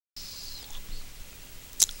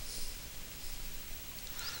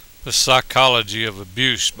The psychology of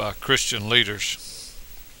abuse by Christian leaders,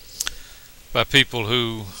 by people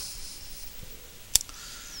who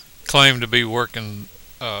claim to be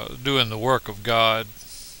doing the work of God,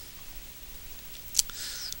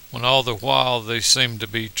 when all the while they seem to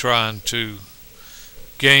be trying to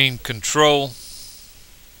gain control,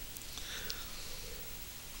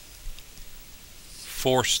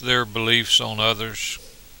 force their beliefs on others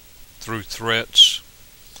through threats,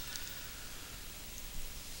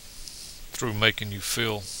 through making you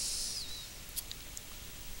feel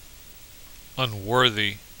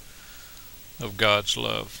unworthy of God's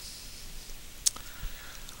love.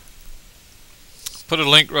 Put a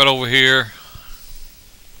link right over here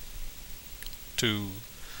to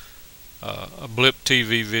a Blip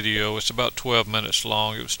TV video. It's about 12 minutes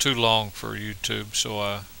long. It was too long for YouTube, so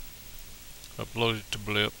I uploaded it to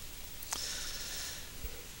Blip.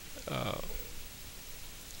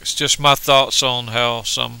 It's just my thoughts on how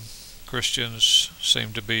some Christians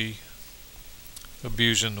seem to be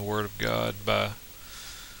abusing the Word of God by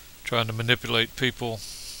trying to manipulate people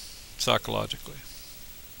psychologically.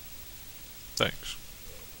 Thanks.